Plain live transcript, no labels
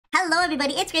Hello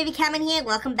everybody, it's Gravycatman here.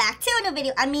 Welcome back to a new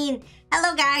video.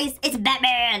 Hello guys, it's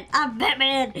Batman. I'm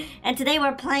Batman. And today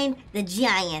we're playing the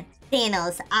giant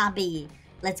Thanos Obby.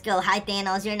 Let's go. Hi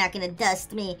Thanos, you're not gonna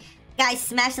dust me. Guys,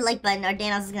 smash the like button or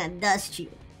Thanos is gonna dust you.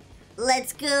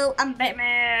 Let's go. I'm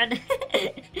Batman.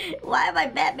 Why am I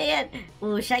Batman?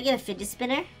 Ooh, should I get a fidget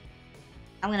spinner?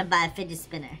 I'm gonna buy a fidget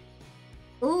spinner.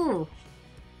 Ooh,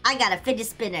 I got a fidget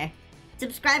spinner.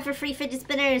 Subscribe for free fidget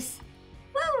spinners.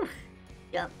 Woo!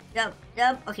 Jump, jump,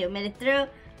 jump. Okay, we made it through.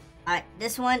 Alright,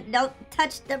 this one. Don't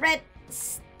touch the red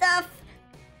stuff.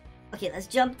 Okay, let's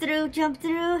jump through, jump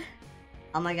through.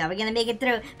 Oh my god, we're gonna make it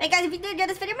through. Hey guys, if you did enjoy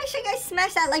this video, make sure you guys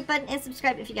smash that like button and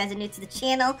subscribe if you guys are new to the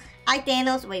channel. Hi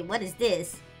Thanos. Wait, what is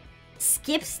this?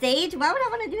 Skip stage? Why would I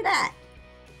want to do that?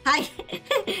 Hi.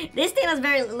 This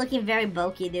Thanos looking very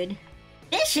bulky, dude.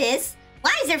 Fishes?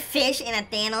 Why is there fish in a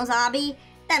Thanos obby?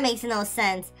 That makes no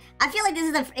sense. I feel like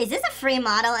is this a free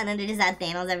model and then they just add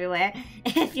Thanos everywhere?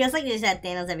 It feels like they just add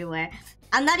Thanos everywhere.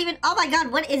 I'm not even, oh my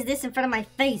god, what is this in front of my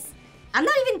face? I'm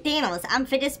not even Thanos, I'm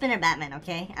Fidget Spinner Batman,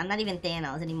 okay? I'm not even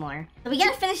Thanos anymore. So we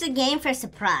gotta finish the game for a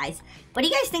surprise. What do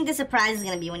you guys think the surprise is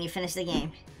gonna be when you finish the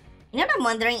game? You know what I'm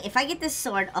wondering? If I get this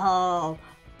sword, oh.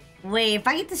 Wait, if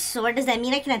I get this sword, does that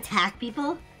mean I can attack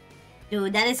people?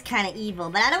 Dude, that is kind of evil.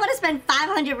 But I don't want to spend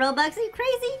 500 Robux, are you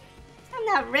crazy? I'm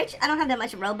not rich, I don't have that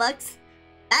much Robux.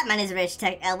 Batman is rich.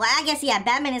 Well, I guess, yeah,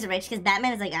 Batman is rich because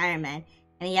Batman is like Iron Man.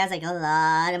 And he has like a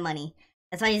lot of money.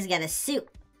 That's why he's got a suit.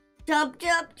 Jump,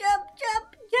 jump, jump,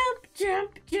 jump, jump,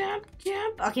 jump, jump,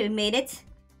 jump. Okay, we made it.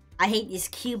 I hate these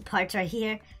cube parts right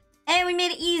here. And we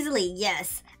made it easily,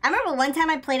 yes. I remember one time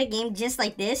I played a game just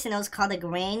like this and it was called the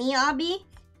Granny Obby.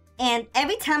 And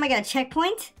every time I got a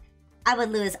checkpoint, I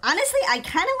would lose. Honestly, I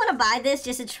kind of want to buy this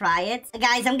just to try it.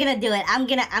 Guys, I'm gonna do it. I'm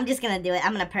just gonna do it.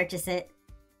 I'm gonna purchase it.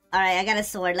 Alright, I got a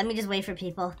sword. Let me just wait for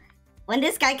people. When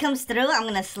this guy comes through, I'm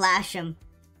gonna slash him.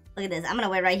 Look at this. I'm gonna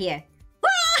wait right here.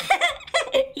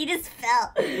 He just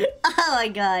fell. Oh my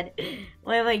god.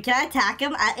 Wait. Can I attack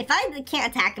him? If I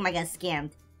can't attack him, I get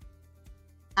scammed.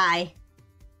 Oh,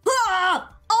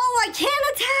 I can't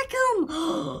attack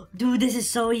him. Dude, this is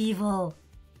so evil.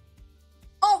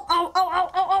 Oh.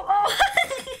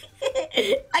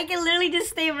 I can literally just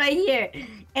stay right here.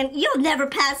 And you'll never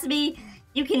pass me.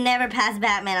 You can never pass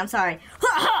Batman, I'm sorry.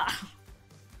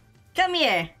 Come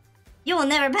here. You will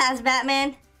never pass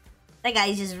Batman. That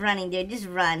guy's just running, dude. Just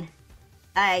run.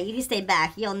 Alright, you can stay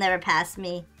back. You'll never pass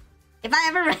me. If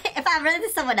I run into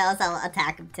someone else, I'll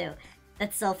attack him too.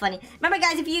 That's so funny. Remember,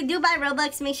 guys, if you do buy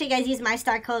Robux, make sure you guys use my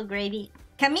star code Gravy.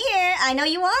 Come here. I know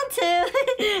you want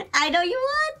to. I know you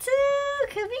want to.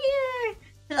 Come here.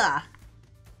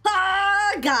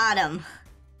 Oh, got him.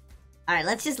 Alright,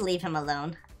 let's just leave him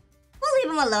alone. We'll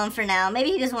leave him alone for now. Maybe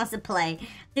he just wants to play.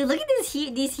 Dude, look at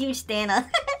these huge Thanos.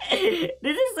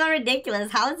 This is so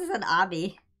ridiculous. How is this an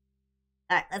obby?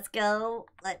 Alright, let's go.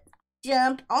 Let's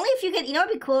jump. Only if you could, you know what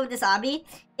would be cool with this obby?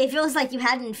 If it was like you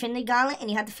had an infinity gauntlet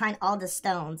and you had to find all the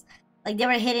stones. Like they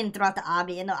were hidden throughout the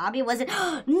obby and the obby wasn't.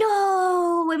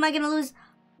 No! Am I gonna lose?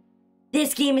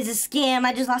 This game is a scam.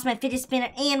 I just lost my fidget spinner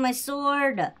and my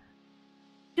sword.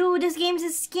 Dude, this game's a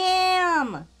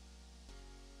scam.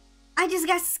 I just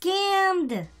got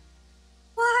scammed.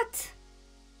 What?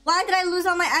 Why did I lose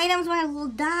all my items when I will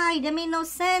die? That made no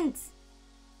sense.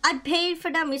 I paid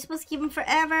for them. You're supposed to keep them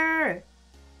forever.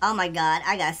 Oh my god,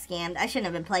 I got scammed. I shouldn't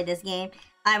have been playing this game.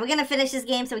 Alright, we're gonna finish this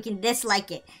game so we can dislike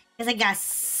it. Because I got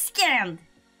scammed.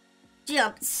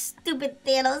 Jump, stupid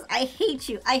Thanos. I hate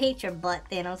you. I hate your butt,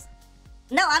 Thanos.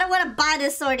 No, I don't want to buy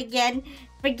this sword again.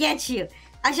 Forget you.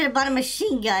 I should have bought a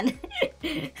machine gun.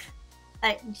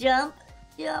 Alright, jump.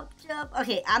 Jump.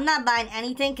 Okay, I'm not buying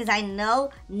anything because I know,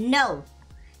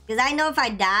 because I know if I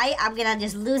die, I'm gonna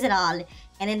just lose it all,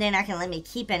 and then they're not gonna let me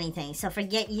keep anything. So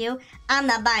forget you. I'm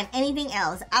not buying anything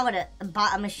else. I would have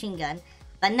bought a machine gun,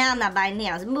 but now I'm not buying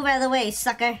nails. Move out of the way,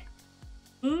 sucker.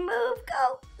 Move,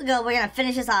 go. We're gonna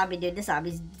finish this obby, dude. This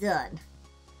obby's done.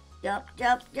 Jump.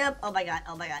 Oh my god.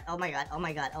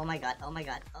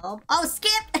 Oh,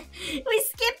 skip. We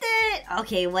skipped it.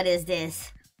 Okay, what is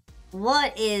this?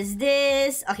 What is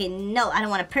this? Okay, no, I don't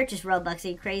want to purchase Robux. Are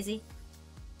you crazy?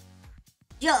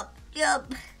 Jump.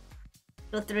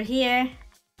 Go through here.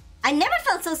 I never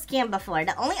felt so scammed before.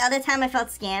 The only other time I felt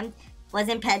scammed was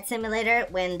in Pet Simulator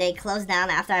when they closed down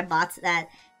after I bought that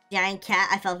giant cat.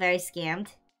 I felt very scammed.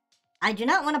 I do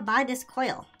not want to buy this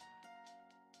coil.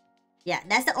 Yeah,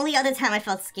 that's the only other time I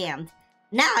felt scammed.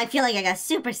 Now I feel like I got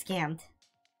super scammed.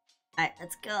 Alright,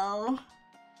 let's go.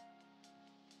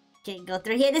 Okay, go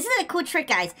through here. This is a cool trick,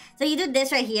 guys. So you do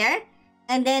this right here.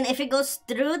 And then if it goes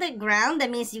through the ground,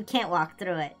 that means you can't walk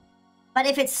through it. But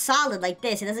if it's solid like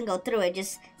this, it doesn't go through. It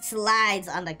just slides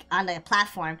on the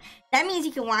platform. That means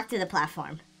you can walk through the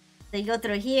platform. So you go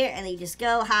through here, and then you just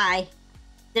go. Hi.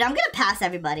 Dude, I'm gonna pass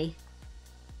everybody.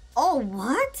 Oh,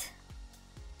 what?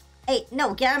 Hey,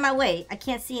 no, get out of my way. I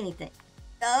can't see anything.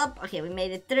 Up. Okay, we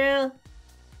made it through.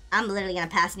 I'm literally gonna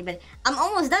pass anybody. I'm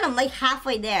almost done. I'm like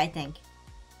halfway there, I think.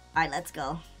 Alright, let's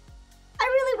go. I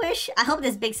really wish. I hope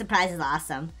this big surprise is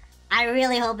awesome. I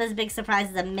really hope this big surprise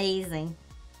is amazing.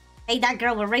 Hey, that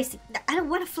girl, we're racing. I don't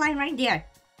want to fly right there.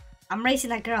 I'm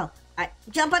racing that girl. Alright,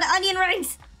 jump on the onion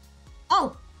rings.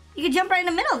 Oh, you can jump right in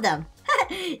the middle of them.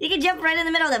 You can jump right in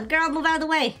the middle of them. Girl, move out of the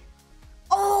way.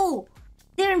 Oh,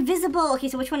 they're invisible. Okay,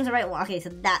 so which one is the right one? Okay, so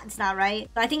that's not right.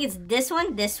 So I think it's this one,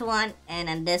 and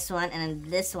then this one, and then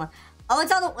this one. Oh,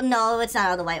 it's all the... No, it's not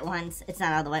all the white ones. It's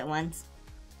not all the white ones.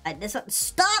 Alright, this one.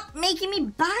 Stop making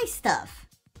me buy stuff.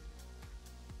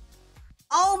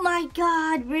 Oh my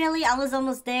god, really? I was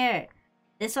almost there.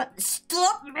 This one.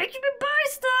 Stop making me buy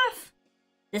stuff.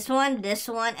 This one,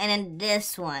 and then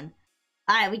this one.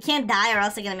 Alright, we can't die or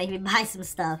else they're gonna make me buy some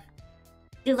stuff.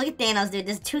 Dude, look at Thanos, dude.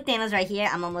 There's 2 Thanos right here.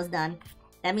 I'm almost done.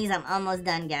 That means I'm almost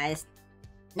done, guys.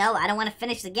 No, I don't want to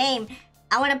finish the game.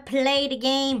 I want to play the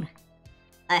game.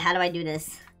 Alright, how do I do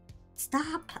this?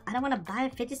 Stop. I don't want to buy a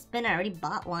fidget spinner. I already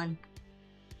bought one.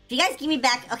 If you guys give me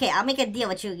back... Okay, I'll make a deal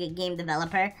with you, game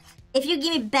developer. If you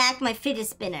give me back my fidget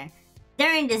spinner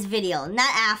during this video,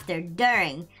 not after,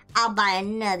 during, I'll buy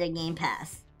another Game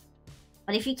Pass.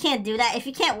 But if you can't do that, if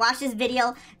you can't watch this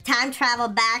video, time travel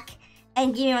back,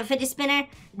 and give me my fidget spinner,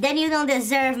 then you don't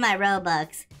deserve my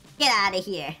Robux. Get out of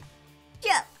here.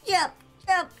 Jump, jump,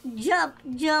 jump, jump,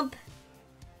 jump.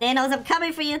 Thanos, I'm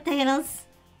coming for you, Thanos.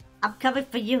 I'm coming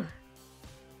for you.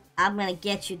 I'm gonna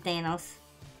get you, Thanos.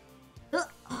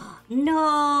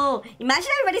 No! Imagine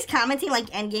everybody's commenting like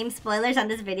endgame spoilers on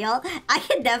this video. I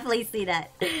can definitely see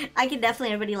that. I can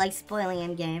definitely everybody like spoiling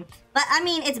endgame. But I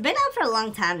mean, it's been out for a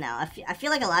long time now. I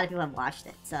feel like a lot of people have watched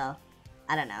it, so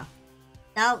I don't know.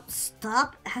 Now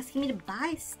stop asking me to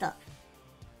buy stuff.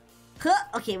 Huh.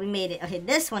 Okay, we made it. Okay,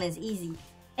 this one is easy.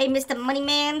 Hey, Mr. Money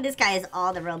Man, this guy has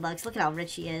all the Robux. Look at how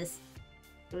rich he is.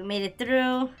 We made it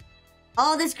through.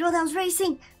 Oh, this girl that was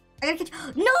racing. I gotta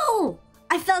catch. No!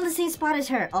 I fell in the same spot as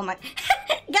her. Oh my...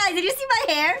 Guys, did you see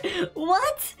my hair?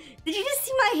 What? Did you just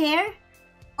see my hair?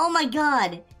 Oh my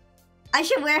god. I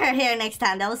should wear her hair next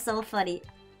time. That was so funny.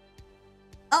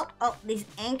 Oh, these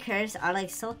anchors are like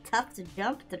so tough to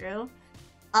jump through.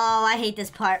 Oh, I hate this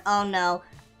part. Oh no.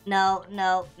 No,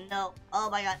 no, no. Oh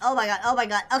my god, oh my god, oh my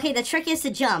god. Okay, the trick is to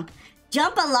jump.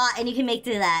 Jump a lot and you can make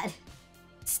through that.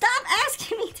 Stop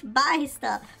asking me to buy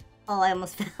stuff. Oh, I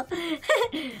almost fell.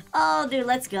 Oh, dude,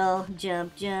 let's go.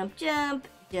 Jump, jump, jump,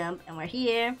 jump, and we're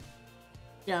here.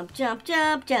 Jump, jump,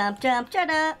 jump, jump, jump,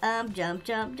 jump, jump,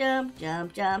 jump, jump,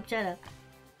 jump, jump,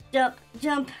 jump,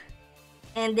 jump.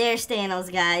 And there's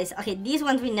Thanos, guys. Okay, these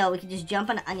ones we know. We can just jump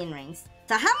on the onion rings.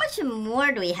 So how much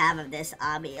more do we have of this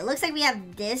obby? It looks like we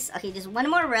have this. Okay, just one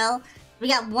more roll. We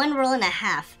got 1 roll and a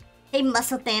half. Hey,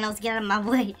 Muscle Thanos, get out of my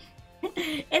way.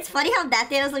 It's funny how that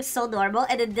Thanos looks so normal,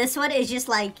 and then this one is just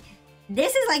like...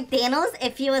 This is like Thanos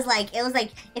if he was like... It was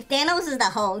like... If Thanos is the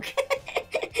Hulk.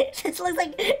 This looks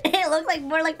like... It looks like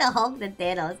more like the Hulk than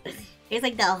Thanos. It's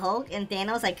like the Hulk and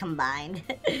Thanos like combined.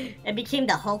 It became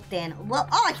the Hulk Thanos. Well,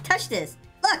 oh, I can touch this.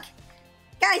 Look.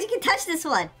 Guys, you can touch this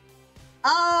one.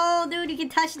 Oh, dude, you can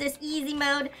touch this. Easy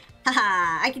mode.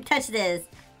 Haha, I can touch this.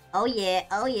 Oh, yeah.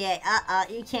 Oh, yeah.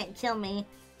 You can't kill me.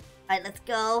 Alright, let's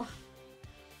go.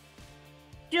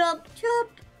 Jump, jump.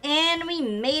 And we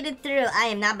made it through. I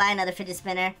am not buying another fidget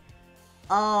spinner.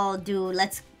 Oh, dude,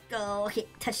 let's go. Okay,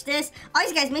 touch this.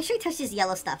 Alright, guys, make sure you touch this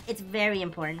yellow stuff. It's very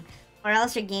important. Or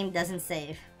else your game doesn't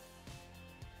save.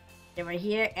 Then we're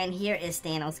here, and here is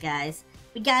Thanos, guys.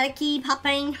 We gotta keep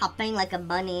hopping, hopping like a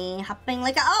bunny, hopping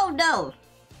like a... Oh, no!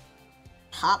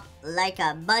 Hop like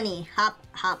a bunny. Hop,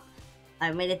 hop.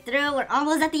 I made it through. We're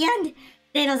almost at the end.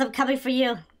 Thanos, I'm coming for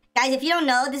you. Guys, if you don't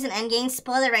know, this is an endgame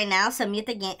spoiler right now, so mute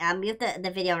the game, mute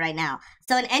the video right now.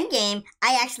 So in endgame,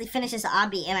 I actually finished this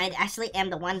obby, and I actually am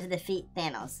the one to defeat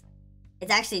Thanos.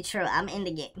 It's actually true. I'm in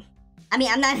the game. I mean,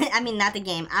 I'm not. I mean, not the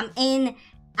game. I'm in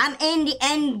the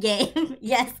end game.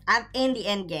 Yes, I'm in the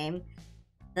end game.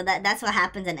 So that's what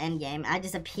happens in end game. I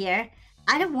just appear.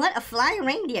 I don't want a flying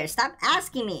reindeer. Stop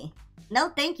asking me. No,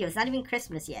 thank you. It's not even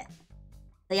Christmas yet.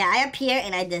 So yeah, I appear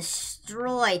and I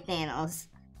destroy Thanos.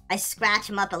 I scratch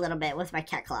him up a little bit with my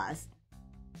cat claws.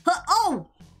 Oh!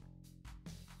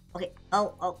 Okay,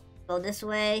 oh, go this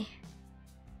way.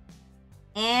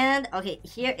 And, okay,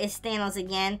 here is Thanos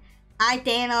again. Hi,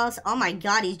 Thanos. Oh my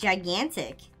god, he's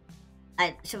gigantic.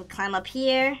 I should climb up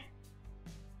here.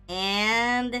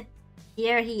 And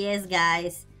Here he is,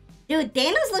 guys. Dude,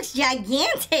 Thanos looks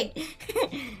gigantic.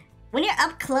 When you're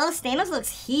up close, Thanos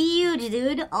looks huge,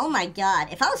 dude. Oh my god.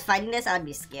 If I was fighting this, I would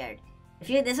be scared. If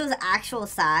this was actual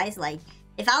size, like,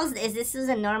 if this was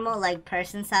a normal, like,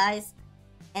 person size,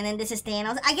 and then this is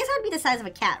Thanos, I guess I would be the size of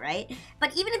a cat, right?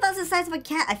 But even if I was the size of a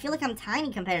cat, I feel like I'm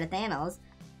tiny compared to Thanos.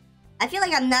 I feel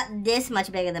like I'm not this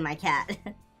much bigger than my cat.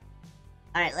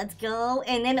 Alright, let's go.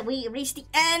 And then we reach the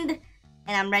end,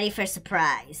 and I'm ready for a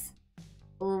surprise.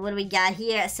 Ooh, what do we got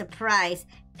here? A surprise.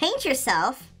 Paint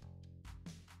yourself.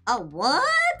 Oh,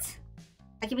 what?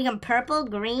 I can become purple,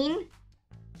 green.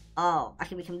 Oh, I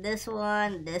can become this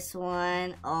one, this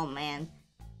one. Oh, man.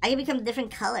 I can become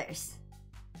different colors.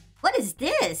 What is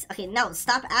this? Okay, no,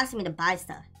 stop asking me to buy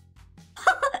stuff.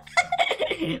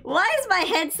 Why is my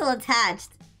head still attached?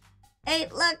 Hey,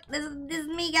 look, this is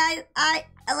me, guys.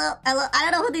 Hello. I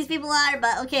don't know who these people are,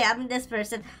 but okay, I'm this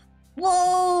person.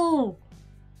 Whoa!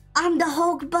 I'm the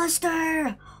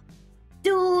Hulkbuster!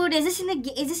 Dude, is this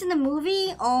in the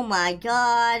movie? Oh my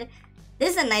god.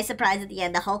 This is a nice surprise at the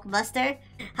end, the Hulkbuster.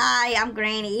 Hi, I'm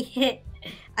Granny.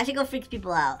 I should go freak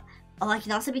people out. Oh, I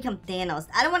can also become Thanos.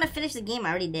 I don't want to finish the game, I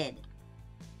already did.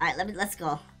 Alright, let's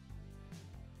go.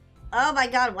 Oh my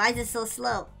god, why is it so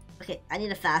slow? Okay, I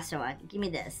need a faster one. Give me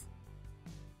this.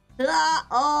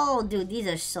 Oh, dude, these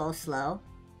are so slow.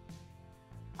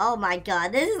 Oh my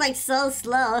god, this is like so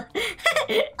slow.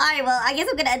 Alright, well, I guess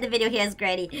I'm gonna end the video here as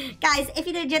Granny. Guys, if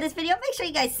you did enjoy this video, make sure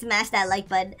you guys smash that like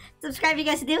button. Subscribe if you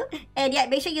guys do. And yeah,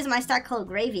 make sure you use my star code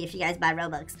Gravy if you guys buy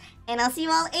Robux. And I'll see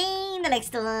you all in the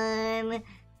next one.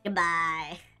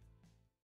 Goodbye.